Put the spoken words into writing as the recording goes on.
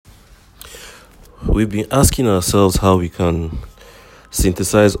We've been asking ourselves how we can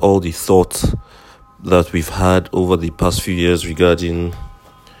synthesize all the thoughts that we've had over the past few years regarding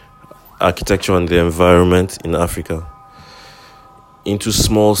architecture and the environment in Africa into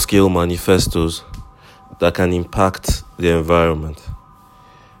small-scale manifestos that can impact the environment.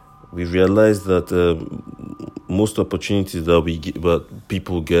 We realized that most opportunities that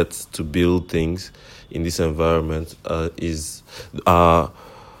people get to build things in this environment are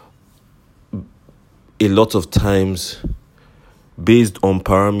a lot of times based on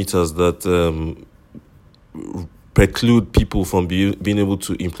parameters that preclude people from being able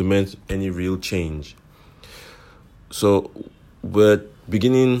to implement any real change. So we're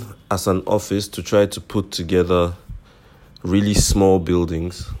beginning as an office to try to put together really small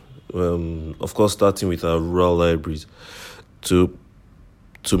buildings, of course starting with our rural libraries, to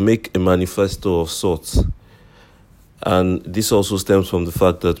make a manifesto of sorts. And this also stems from the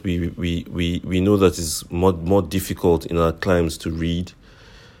fact that we know that it's more difficult in our climes to read.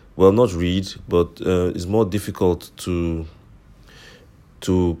 Well, not read, but it's more difficult to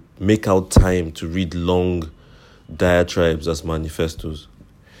make out time to read long diatribes as manifestos.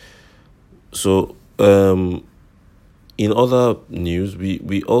 So, in other news,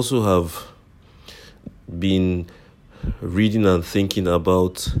 we also have been reading and thinking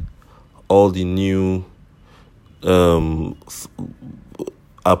about all the new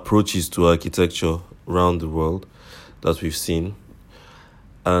approaches to architecture around the world that we've seen,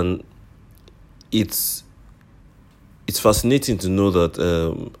 and it's fascinating to know that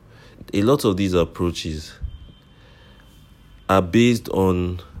a lot of these approaches are based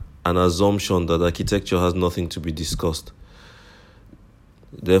on an assumption that architecture has nothing to be discussed.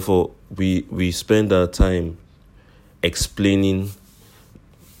 Therefore, we spend our time explaining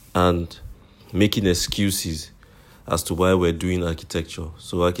and making excuses as to why we're doing architecture.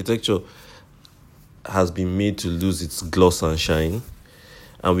 So architecture has been made to lose its gloss and shine,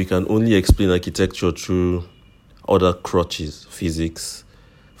 and we can only explain architecture through other crutches, physics,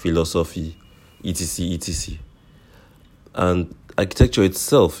 philosophy, etc. And architecture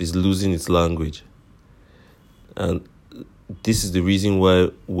itself is losing its language. And this is the reason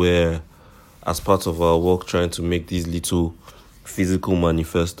why we're, as part of our work, trying to make these little physical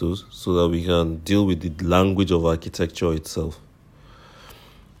manifestos so that we can deal with the language of architecture itself.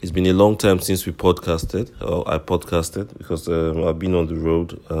 It's been a long time since I podcasted, because I've been on the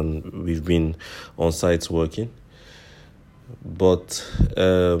road and we've been on sites working. But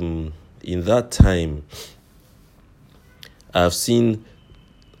in that time, I've seen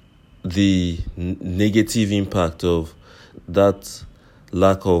the negative impact of that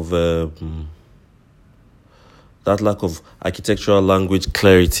lack of architectural language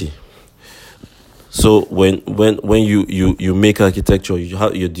clarity. So when you make architecture,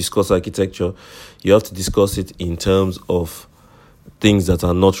 you discuss architecture, you have to discuss it in terms of things that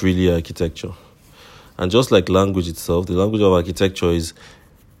are not really architecture. And just like language itself, the language of architecture is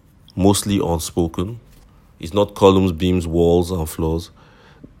mostly unspoken. It's not columns, beams, walls, and floors.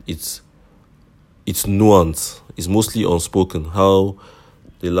 It's nuance. It's mostly unspoken. How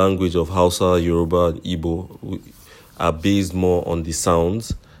the language of Hausa, Yoruba, and Igbo are based more on the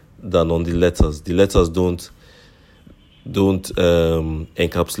sounds than on the letters. The letters don't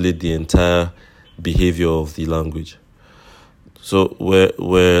encapsulate the entire behavior of the language. So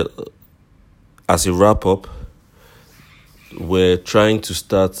we're as a wrap-up, we're trying to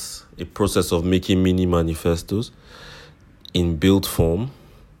start a process of making mini manifestos in built form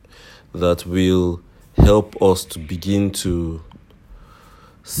that will help us to begin to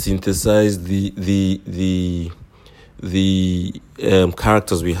synthesize the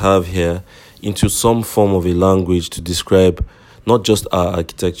characters we have here into some form of a language to describe not just our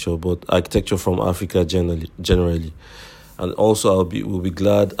architecture, but architecture from Africa generally. And also, I'll be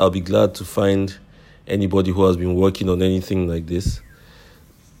glad to find anybody who has been working on anything like this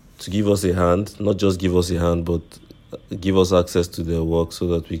to give us a hand. Not just give us a hand, but give us access to their work so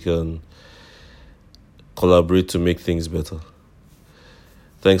that we can collaborate to make things better.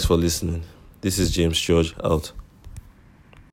 Thanks for listening. This is James George, out.